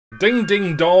Ding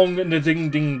ding dong and the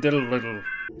ding ding diddle diddle.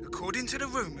 According to the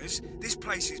rumours, this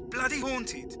place is bloody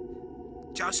haunted.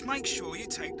 Just make sure you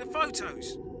take the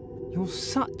photos. You're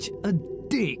such a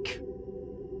dick.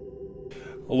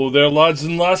 Hello there, lads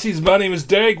and lassies. My name is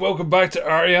Derek. Welcome back to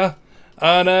Araya.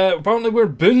 And apparently we're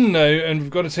Boon now, and we've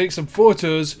got to take some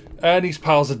photos. And his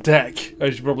pal's a dick,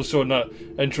 as you probably saw in that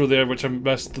intro there, which I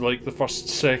missed like the first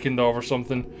second of or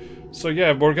something. So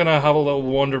yeah, we're gonna have a little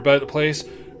wander about the place.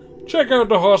 Check out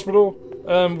the hospital.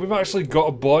 We've actually got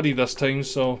a body this time,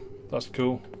 so that's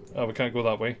cool. We can't go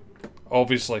that way.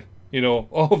 Obviously. You know,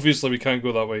 obviously we can't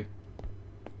go that way.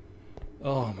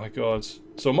 Oh my god.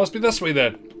 So it must be this way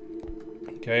then.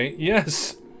 Okay,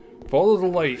 yes. Follow the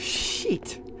light.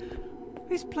 Shit.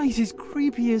 This place is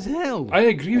creepy as hell. I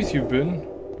agree with you, Boon.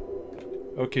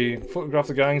 Okay, photograph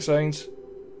the gang signs.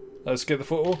 Let's get the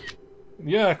photo.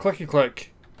 Yeah, clicky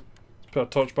click. Let's put our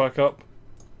torch back up.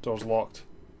 Door's locked.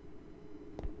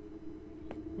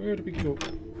 Where did we go?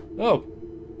 Oh!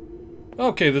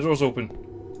 Okay, the door's open.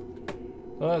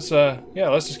 Let's, yeah,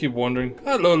 let's just keep wandering.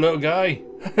 Hello, little guy.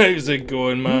 How's it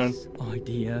going, man? This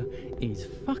idea is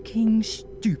fucking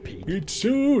stupid. It's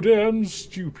so damn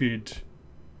stupid.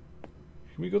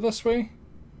 Can we go this way?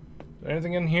 Is there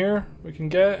anything in here we can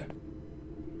get?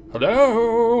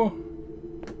 Hello?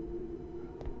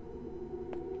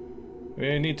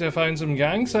 We need to find some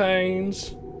gang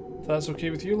signs. If that's okay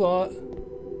with you lot.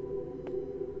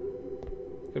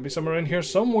 Could be somewhere in here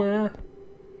somewhere.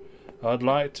 I'd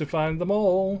like to find them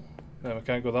all. No, we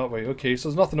can't go that way. Okay, so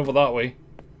there's nothing over that way.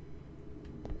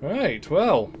 Right,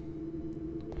 well.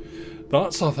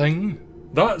 That's a thing.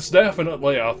 That's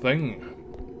definitely a thing.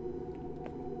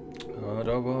 Da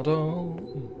da da da.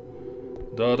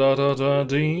 Da da da da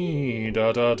dee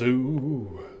da da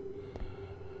do.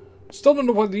 Still don't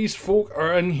know why these folk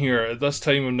are in here at this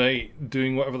time of night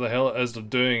doing whatever the hell it is they're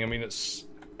doing. I mean, it's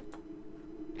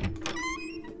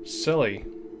silly.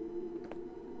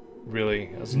 Really,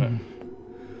 isn't it?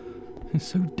 It's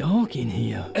so dark in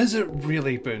here. Is it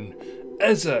really, Boon?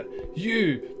 Is it?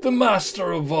 You, the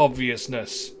master of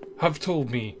obviousness, have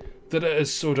told me that it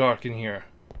is so dark in here.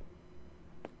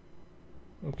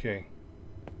 Okay.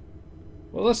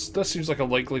 Well, this seems like a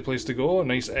likely place to go. A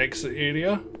nice exit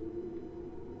area.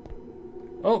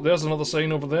 Oh, there's another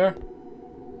sign over there.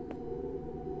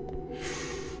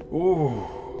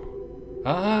 Ooh.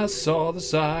 I saw the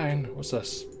sign. What's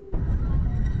this?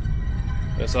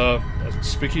 It's a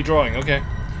spooky drawing, okay.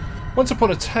 Once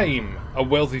upon a time, a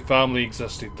wealthy family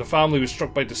existed. The family was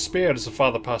struck by despair as the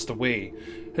father passed away.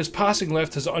 His passing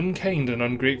left his unkind and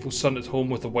ungrateful son at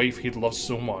home with a wife he'd loved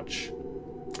so much.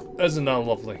 Isn't that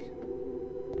lovely?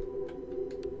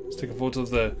 Let's take a photo of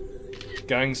the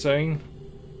gang sign.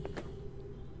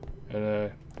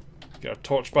 And get our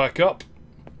torch back up.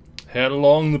 Head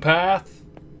along the path.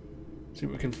 See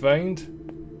what we can find.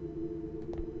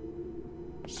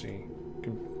 Let's see.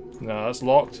 Nah, that's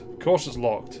locked. Of course it's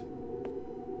locked.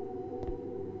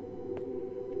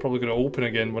 Probably going to open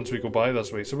again once we go by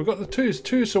this way. So we've got the two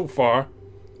so far.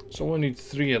 So we only need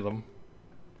 3 of them.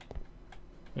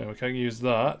 Yeah, we can't use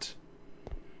that.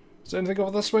 Is there anything over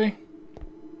this way?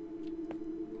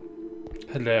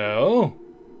 Hello?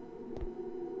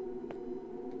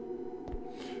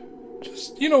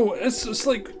 Just, you know, it's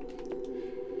like...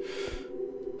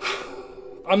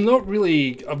 I'm not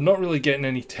really getting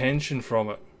any tension from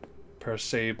it, per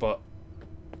se, but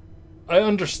I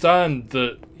understand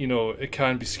that, you know, it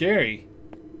can be scary.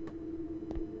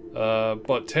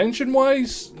 But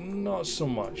tension-wise, not so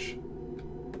much.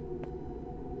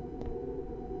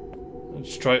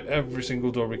 Let's try every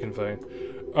single door we can find.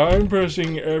 I'm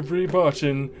pressing every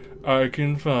button I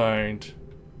can find.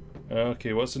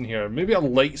 Okay, what's in here? Maybe a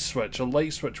light switch. A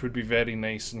light switch would be very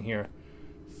nice in here.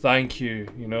 Thank you,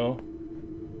 you know.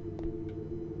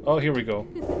 Oh, here we go.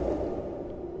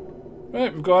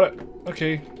 Right, we've got it.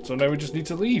 Okay, so now we just need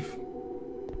to leave.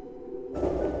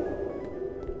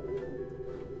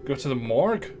 Go to the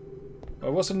morgue?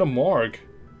 Oh, what's in the morgue?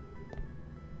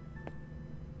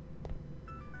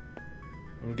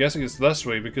 I'm guessing it's this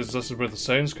way because this is where the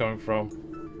sound's coming from.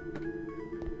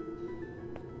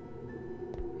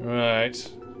 Right,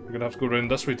 we're gonna have to go around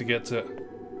this way to get to it.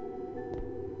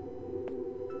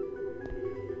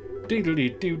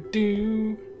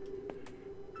 Doodly-doo-doo.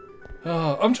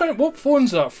 I'm trying. What phone's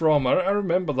that from? I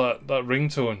remember that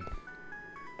ringtone.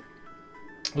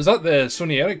 Was that the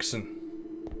Sony Ericsson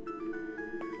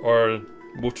or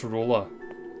Motorola?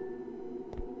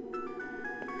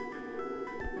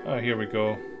 Ah, here we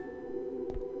go.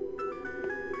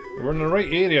 We're in the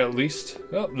right area at least.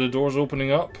 Oh, the door's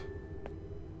opening up.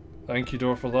 Thank you,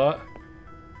 door, for that.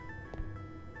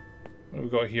 What have we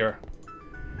got here?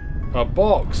 A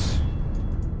box.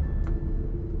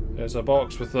 There's a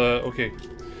box with a... okay.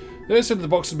 The inside of the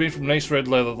box is made from nice red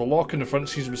leather. The lock in the front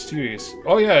seems mysterious.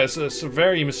 Oh yeah, it's a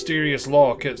very mysterious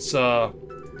lock. It's a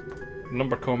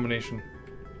number combination.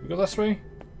 We go this way?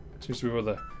 Seems to be where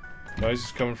the noise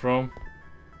is coming from.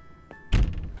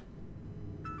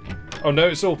 Oh, now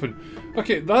it's open.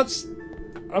 Okay, that's...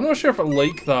 I'm not sure if I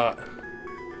like that.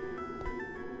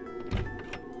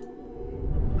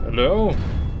 Hello?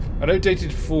 An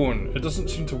outdated phone. It doesn't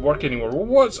seem to work anymore. Well,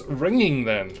 what's ringing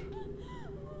then?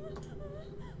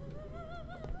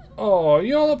 Oh,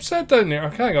 you're all upset down there.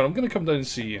 Okay, hang on, I'm gonna come down and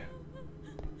see you.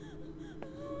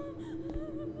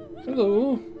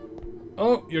 Hello?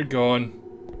 Oh, you're gone.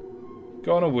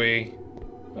 Gone away.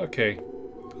 Okay.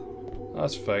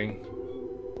 That's fine.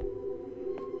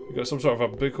 We got some sort of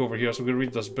a book over here, so I'm gonna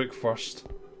read this book first.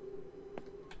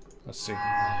 Let's see.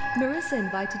 Marissa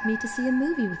invited me to see a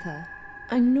movie with her.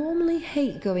 I normally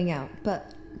hate going out,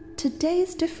 but today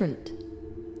is different.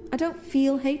 I don't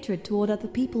feel hatred toward other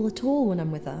people at all when I'm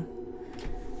with her.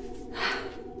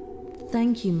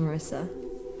 Thank you, Marissa.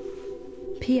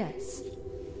 P.S.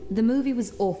 The movie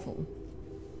was awful.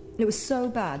 It was so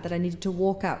bad that I needed to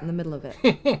walk out in the middle of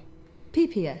it.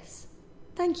 P.P.S.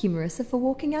 Thank you, Marissa, for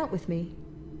walking out with me.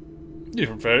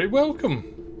 You're very welcome.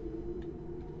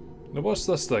 Now what's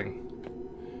this thing?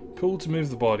 Pull to move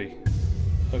the body.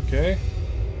 Okay.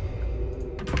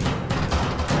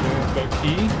 I've got a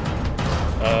key.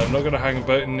 I'm not going to hang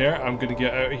about in there. I'm going to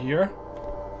get out of here.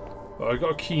 But I've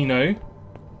got a key now.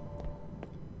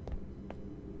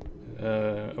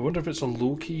 I wonder if it's a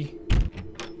low key.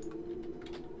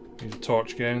 Need a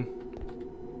torch again.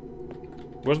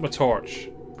 Where's my torch?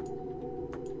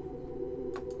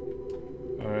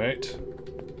 Alright.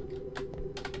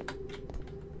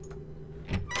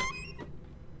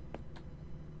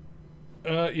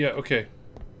 Yeah, okay.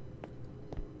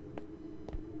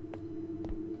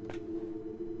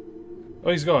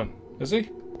 Oh, he's gone. Is he?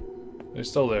 He's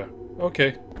still there.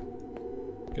 Okay.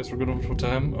 Guess we're going over to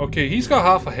him. Okay, he's got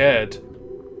half a head.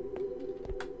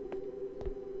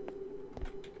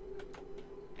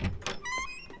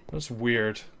 That's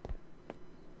weird.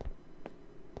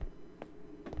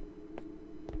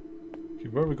 Okay,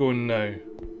 where are we going now?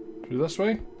 Through this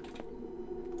way?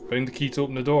 Find the key to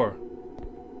open the door.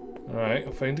 Alright,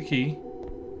 I'll find the key.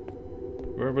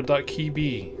 Where would that key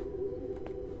be?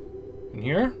 In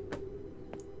here?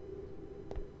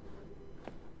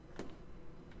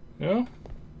 No?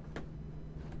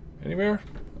 Anywhere?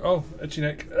 Oh, itchy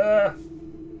neck. Ah!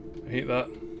 I hate that.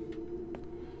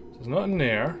 So it's not in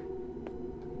there.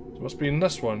 So it must be in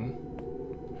this one.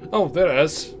 Oh, there it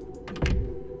is.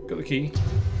 Got the key.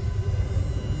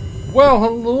 Well,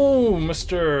 hello,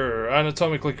 Mr.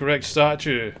 Anatomically Correct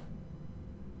Statue.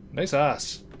 Nice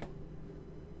ass.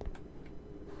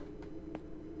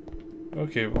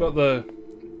 Okay, we've got the...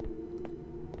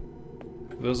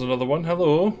 There's another one.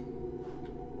 Hello.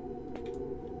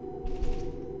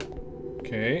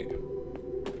 Okay.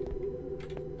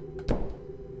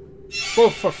 Oh,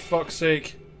 for fuck's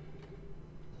sake.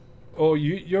 Oh,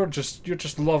 you're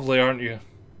just lovely, aren't you?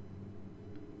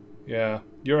 Yeah,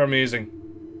 you're amazing.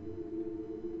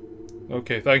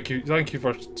 Okay, thank you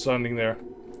for standing there.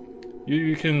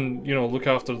 You can, you know, look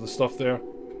after the stuff there. I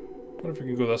wonder if we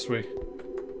can go this way.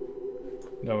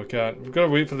 No, we can't. We've got to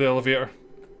wait for the elevator.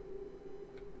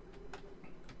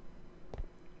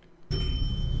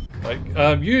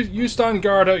 Like, you stand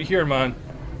guard out here, man.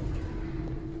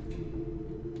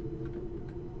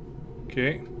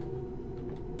 Okay.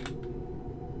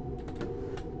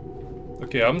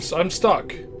 Okay, I'm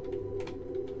stuck.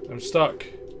 I'm stuck.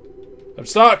 I'm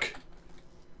stuck!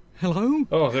 Hello?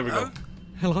 Oh, there we go.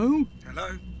 Hello?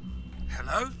 Hello?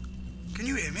 Hello? Can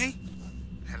you hear me?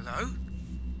 Hello?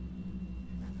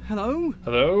 Hello?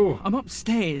 Hello? I'm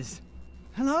upstairs.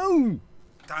 Hello?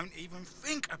 Don't even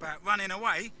think about running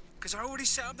away, because I already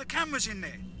set up the cameras in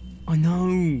there. I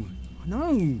know.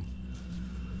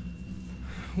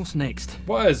 What's next?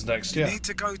 What is next? You Yeah. need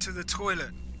to go to the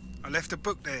toilet. I left a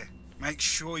book there. Make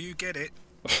sure you get it.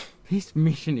 This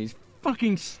mission is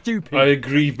fucking stupid. I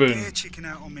agree, Boon. Dare chicken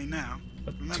out on me now.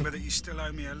 Remember that you still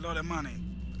owe me a lot of money.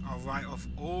 I'll write off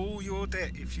all your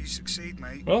debt if you succeed,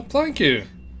 mate. Well, thank you.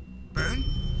 Boon,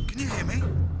 can you hear me?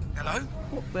 Hello?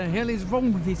 What the hell is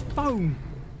wrong with his phone?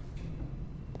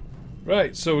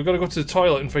 Right, so we've got to go to the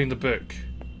toilet and find the book.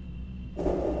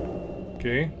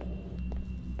 Okay.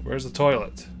 Where's the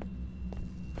toilet?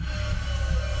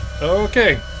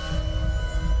 Okay.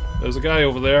 There's a guy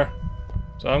over there.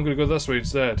 So I'm gonna go this way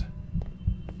instead.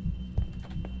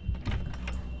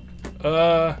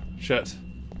 Shit.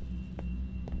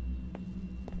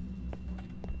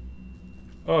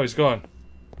 Oh, he's gone.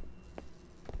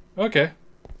 Okay.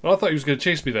 Well, I thought he was going to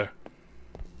chase me there.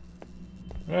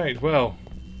 Right, well.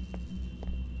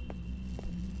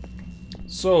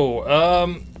 So,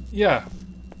 yeah.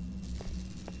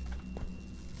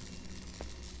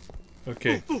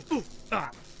 Okay.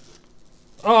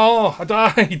 Oh, I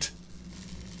died!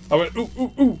 I went, ooh,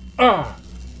 ooh, ooh, ah!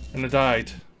 And I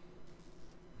died.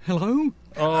 Hello?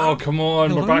 Oh, come on,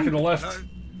 Hello? we're back in the lift. Hello?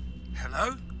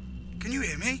 Hello? Can you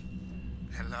hear me?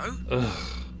 Hello? Ugh.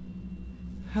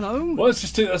 Hello? Well, let's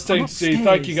just take this time I'm to say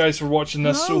thank you upstairs. guys for watching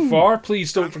this so Hello? far.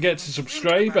 Please don't forget to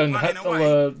subscribe and hit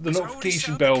the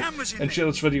notification bell and share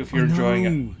this video if you're enjoying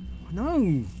it. I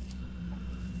know.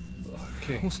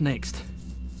 Okay. What's next?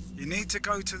 You need to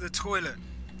go to the toilet.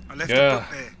 I left Yeah. a book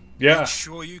there. Yeah. Make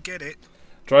sure you get it.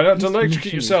 Try not to This electrocute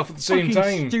mission yourself is at the same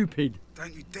fucking time. Stupid.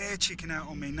 Don't you dare chicken out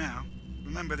on me now.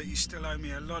 Remember that you still owe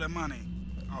me a lot of money.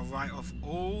 I'll write off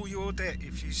all your debt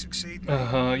if you succeed.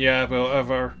 Yeah,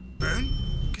 whatever.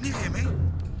 Boon, can you hear me?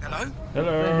 Hello? What the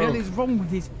hell Hello. is wrong with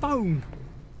his phone?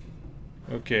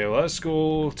 Okay, let's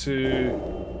go to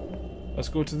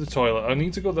the toilet. I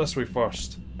need to go this way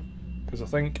first. Because I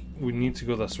think we need to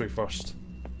go this way first.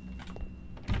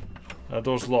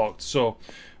 Door's locked. So,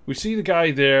 we see the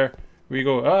guy there. We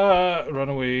go, ah, run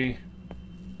away.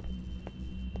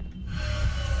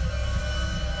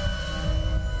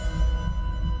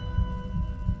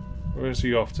 Where is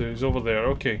he off to? He's over there.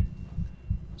 Okay.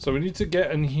 So we need to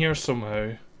get in here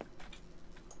somehow.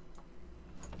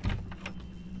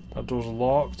 That door's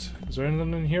locked. Is there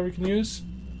anything in here we can use?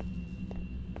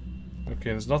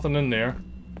 Okay, there's nothing in there.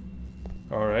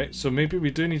 Alright, so maybe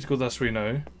we do need to go this way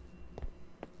now.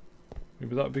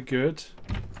 Maybe that'd be good.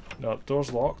 No,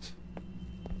 door's locked.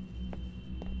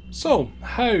 So,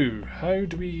 how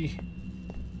do we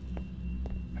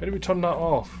turn that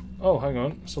off? Oh, hang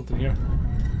on, something here.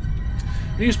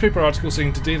 A newspaper article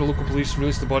saying today the local police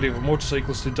released the body of a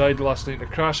motorcyclist who died last night in a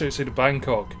crash outside of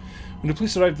Bangkok. When the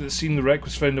police arrived at the scene, the wreck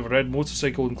was found of a red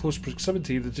motorcycle in close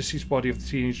proximity to the deceased body of the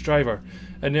teenage driver.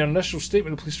 In their initial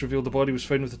statement, the police revealed the body was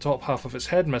found with the top half of its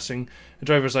head missing. The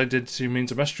driver's identity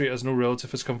remains a mystery as no relative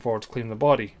has come forward to claim the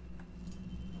body.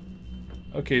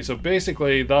 Okay, so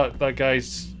basically that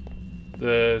guy's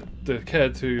the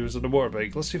kid who was on the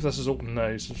motorbike. Let's see if this is open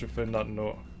now since we found that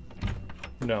note.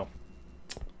 No.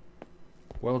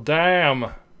 Well,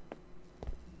 damn.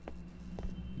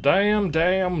 Damn.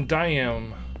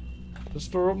 Is this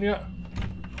door open yet?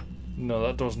 No,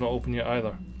 that door's not open yet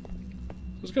either.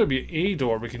 There's gotta be a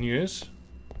door we can use.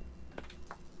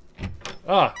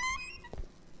 Ah!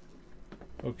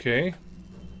 Okay.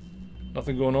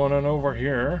 Nothing going on over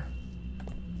here.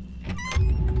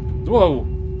 Whoa!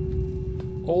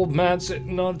 Old man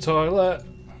sitting on toilet.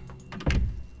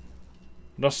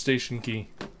 Nurse station key.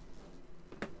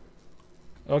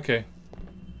 Okay.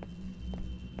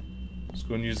 Let's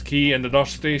go and use the key in the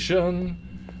nurse station.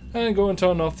 And go and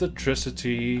turn off the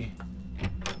electricity.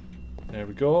 There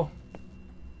we go.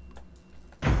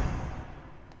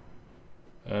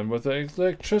 And with the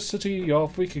electricity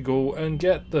off, we could go and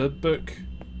get the book.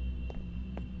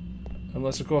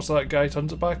 Unless, of course, that guy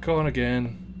turns it back on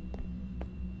again.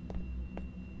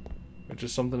 Which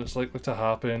is something that's likely to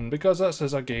happen, because this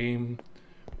is a game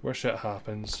where shit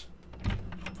happens.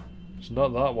 It's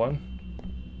not that one.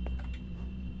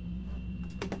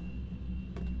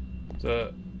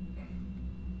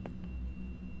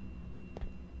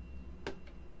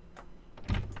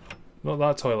 Not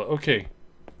that toilet. Okay.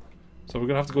 So we're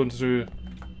gonna have to go into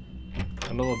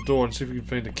another door and see if we can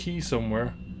find a key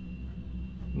somewhere.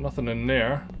 Nothing in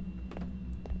there.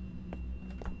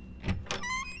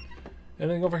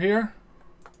 Anything over here?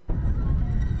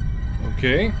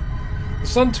 Okay. The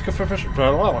son took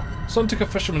a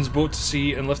fisherman's boat to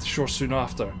sea and left the shore soon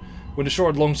after. When the shore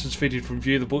had long since faded from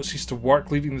view, the boat ceased to work,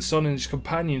 leaving the son and his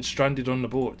companion stranded on the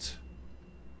boat.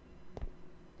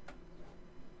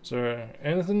 Is there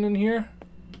anything in here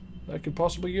that I could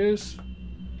possibly use?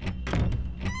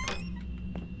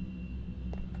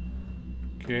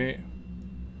 Okay.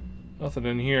 Nothing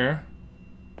in here.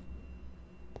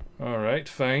 Alright,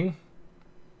 fine.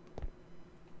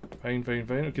 Fine.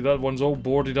 Okay, that one's all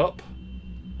boarded up.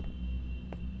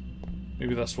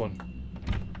 Maybe this one.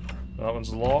 That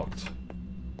one's locked.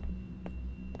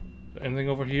 Anything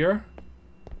over here?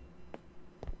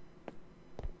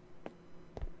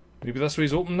 Maybe this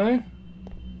way's open now?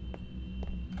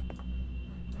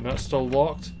 And that's still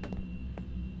locked.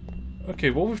 Okay,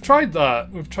 well we've tried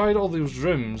that. We've tried all those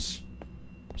rooms.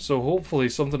 So hopefully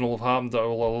something will have happened that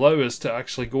will allow us to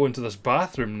actually go into this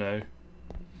bathroom now.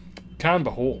 Can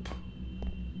but hope.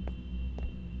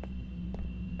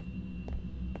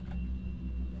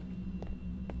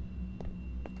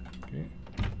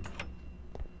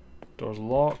 Door's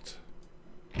locked.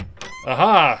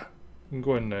 Aha! I can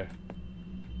go in now.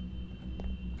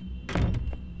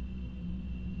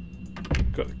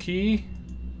 Got the key.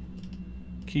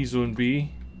 Key zone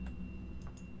B.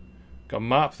 Got a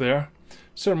map there.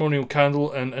 Ceremonial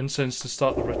candle and incense to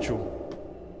start the ritual.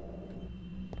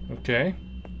 Okay.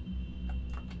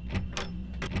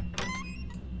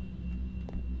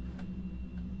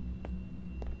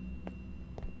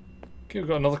 Okay, we've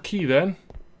got another key then.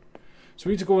 So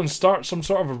we need to go and start some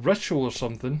sort of a ritual or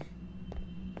something.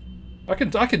 I could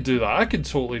do that. I could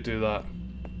totally do that.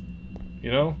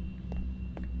 You know?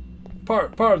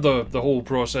 Part of the whole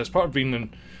process, part of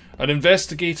being an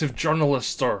investigative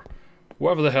journalist or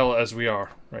whatever the hell it is we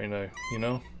are right now, you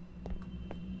know?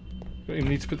 We don't even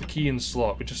need to put the key in the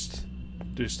slot, we just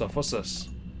do stuff. What's this?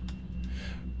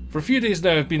 For a few days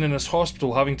now I've been in this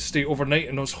hospital, having to stay overnight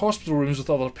in those hospital rooms with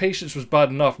other patients was bad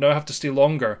enough, now I have to stay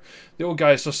longer. The old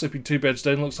guy is still sleeping 2 beds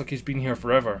down, looks like he's been here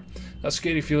forever. That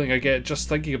scary feeling I get just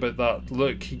thinking about that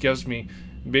look he gives me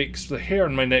makes the hair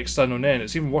on my neck stand on end.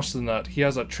 It's even worse than that. He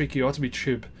has that tracheotomy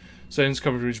tube. Sounds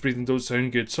coming from his breathing don't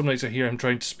sound good. Some nights I hear him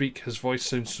trying to speak. His voice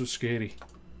sounds so scary.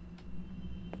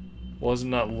 Well,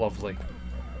 isn't that lovely?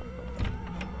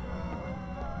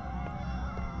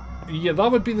 Yeah,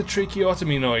 that would be the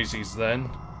tracheotomy noises then.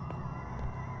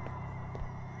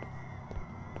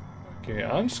 Okay,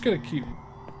 I'm just gonna keep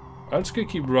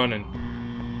running.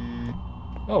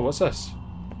 Oh, what's this?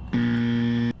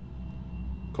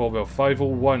 Call bell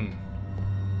 501.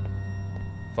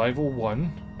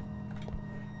 501?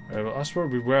 Right, well, that's where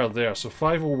we were there. So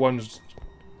 501 is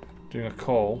doing a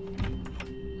call.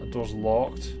 That door's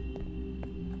locked.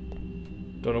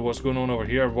 Don't know what's going on over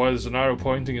here. Why there's an arrow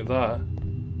pointing at that.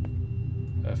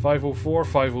 504,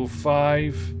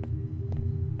 505,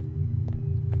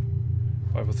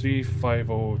 503,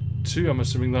 502, I'm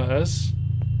assuming that is.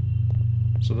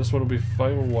 So this one will be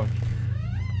 501.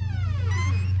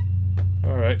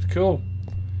 Alright, cool.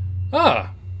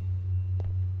 Ah!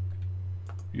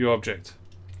 New object.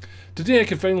 Today I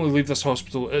can finally leave this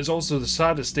hospital. It is also the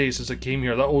saddest day since I came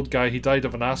here. That old guy, he died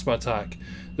of an asthma attack.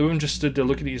 The woman just stood there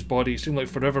looking at his body. It seemed like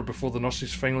forever before the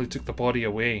nurses finally took the body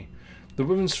away. The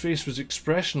woman's face was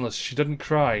expressionless. She didn't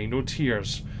cry, no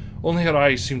tears. Only her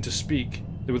eyes seemed to speak.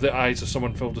 They were the eyes of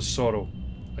someone filled with sorrow.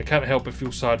 I can't help but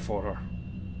feel sad for her.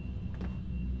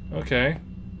 Okay.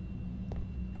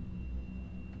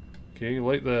 Okay,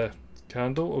 light the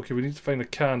candle. Okay, we need to find a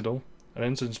candle. An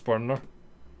incense burner.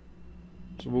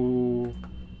 So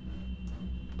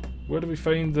where do we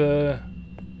find the...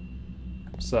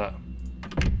 What's that?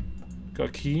 Got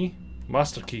a key?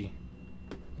 Master key.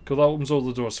 Cool, that opens all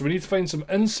the doors. So we need to find some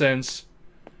incense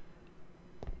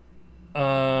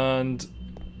and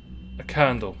a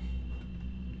candle.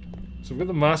 So we've got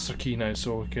the master key now,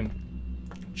 so we can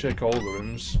check all the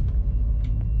rooms.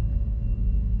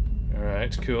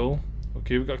 Alright, cool.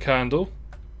 Okay, we've got a candle.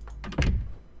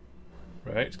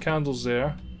 Right, candle's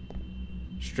there.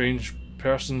 Strange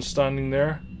person standing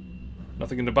there.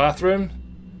 Nothing in the bathroom.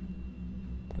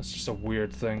 That's just a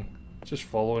weird thing. Just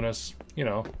following us, you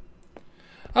know.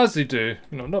 As they do,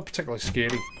 you know, not particularly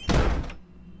scary.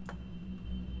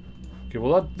 Okay,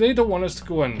 well they don't want us to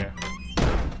go in there.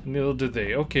 Neither do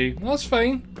they. Okay, that's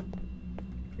fine.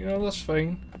 You know, that's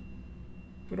fine.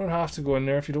 We don't have to go in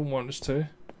there if you don't want us to.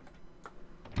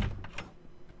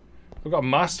 I've got a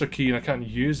master key and I can't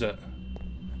use it.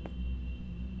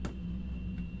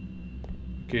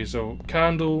 Okay, so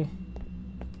candle.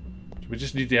 So we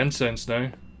just need the incense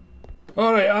now.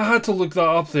 Alright, I had to look that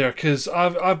up there because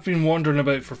I've been wandering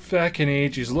about for feckin'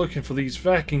 ages looking for these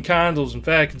feckin' candles and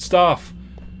feckin' stuff.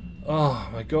 Oh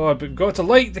my god, but we've got to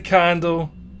light the candle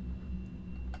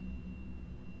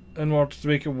in order to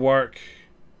make it work.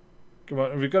 Come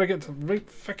on, we've got to get the right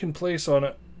feckin' place on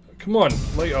it. Come on,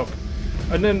 light up.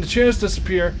 And then the chairs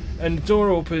disappear and the door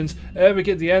opens and we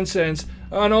get the incense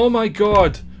and oh my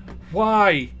god,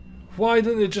 why? Why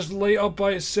didn't it just light up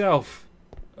by itself?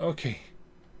 Okay.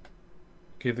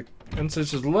 Okay, the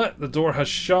incense is lit, the door has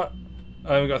shut,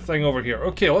 and we've got a thing over here.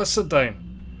 Okay, let's sit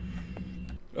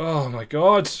down. Oh my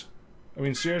god. I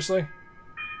mean, seriously?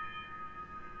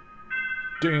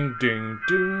 Ding, ding,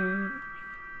 ding.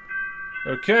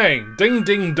 Okay, ding,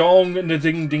 ding, dong, and the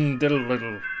ding, ding, diddle,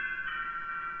 diddle.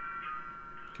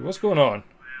 Okay, what's going on?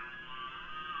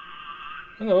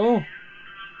 Hello?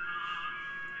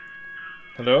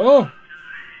 Hello?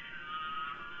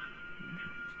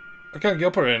 I can't get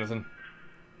up or anything.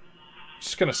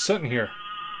 Just kind of sitting here.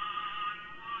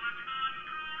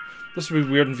 This would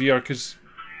be weird in VR because...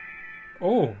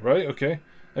 Oh, right, okay.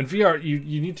 In VR, you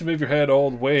need to move your head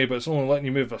all the way, but it's only letting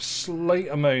you move a slight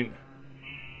amount.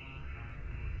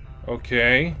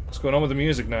 Okay. What's going on with the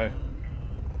music now?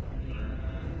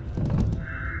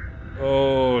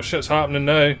 Oh, shit's happening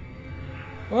now.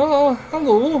 Oh,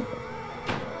 hello.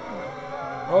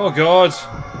 Oh, God.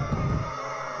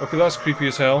 Okay, that's creepy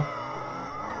as hell.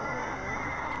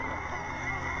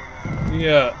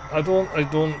 Yeah, I don't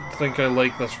think I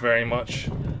like this very much.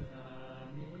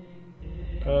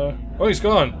 Oh, he's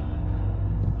gone.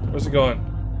 Where's he gone?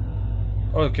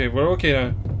 Okay, we're okay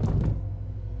now.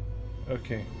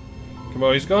 Okay. Come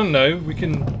on, he's gone now. We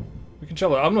can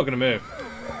chill out. I'm not gonna move.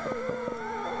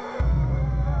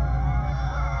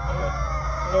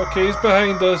 Okay, he's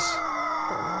behind us.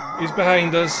 He's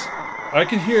behind us. I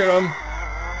can hear him.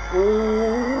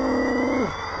 Oh.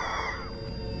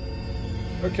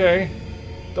 Okay.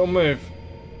 Don't move.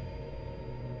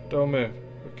 Don't move.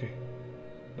 Okay.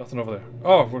 Nothing over there.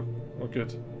 Oh, we're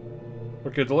good.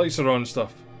 We're good. The lights are on and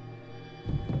stuff.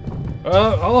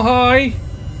 Oh hi!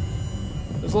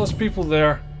 There's lots of people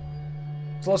there.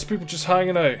 There's lots of people just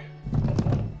hanging out.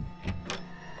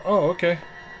 Oh, okay.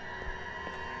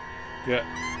 Yeah.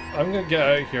 I'm gonna get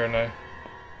out of here now.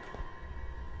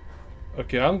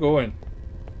 Okay, I'm going.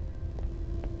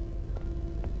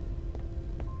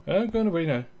 I'm going away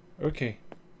now. Okay.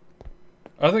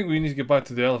 I think we need to get back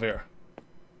to the elevator.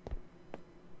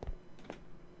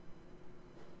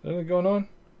 Anything going on?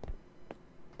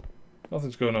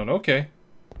 Nothing's going on. Okay.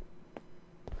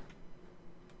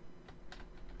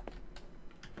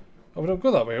 Oh, we don't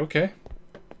go that way. Okay.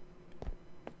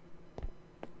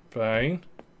 Fine.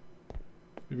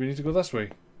 Maybe we need to go this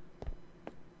way.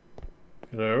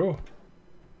 Hello?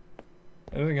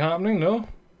 Anything happening? No?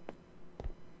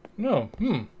 No.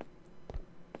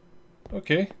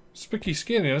 Okay. Spooky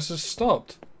scariness has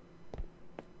stopped.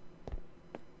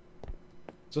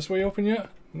 Is this way open yet?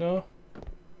 No?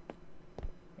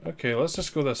 Okay, let's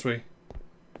just go this way.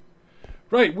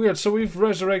 Right, weird. So we've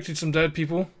resurrected some dead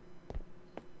people.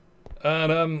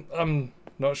 And I'm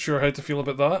not sure how to feel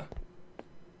about that.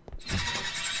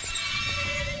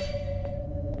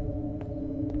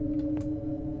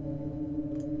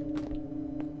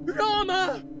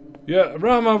 Rama! Yeah,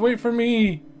 Rama, wait for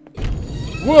me!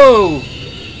 Whoa!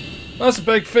 That's a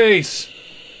big face!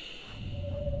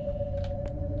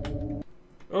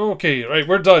 Okay, right,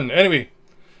 we're done. Anyway,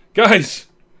 guys,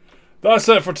 that's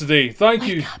it for today. Thank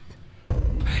you.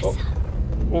 Oh,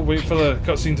 we'll wait for the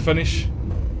cutscene to finish.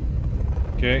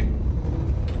 Okay.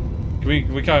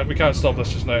 We can't stop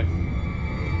this just now.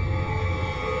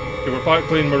 Okay, we're back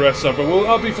playing Marissa, but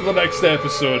that'll be for the next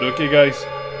episode, okay guys?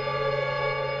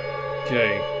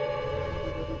 Okay.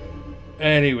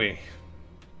 Anyway.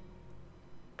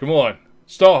 Come on.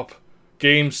 Stop.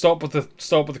 Game, stop with the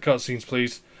cutscenes,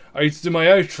 please. I need to do my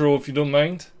outro if you don't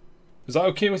mind. Is that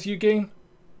okay with you, game?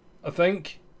 I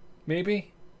think.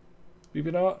 Maybe?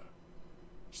 Maybe not?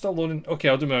 Still loading. Okay,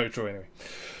 I'll do my outro anyway.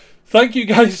 Thank you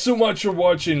guys so much for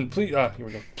watching. Please, here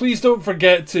we go. Please don't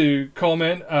forget to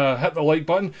comment, hit the like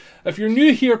button. If you're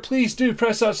new here, please do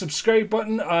press that subscribe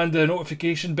button and the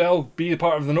notification bell. Be a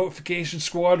part of the notification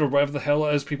squad or whatever the hell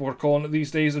it is people are calling it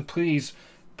these days. And please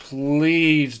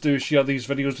do share these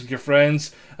videos with your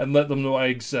friends and let them know I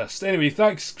exist. Anyway,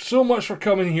 thanks so much for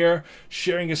coming here.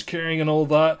 Sharing is caring and all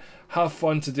that. Have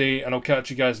fun today and I'll catch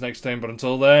you guys next time. But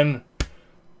until then,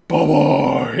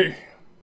 bye-bye.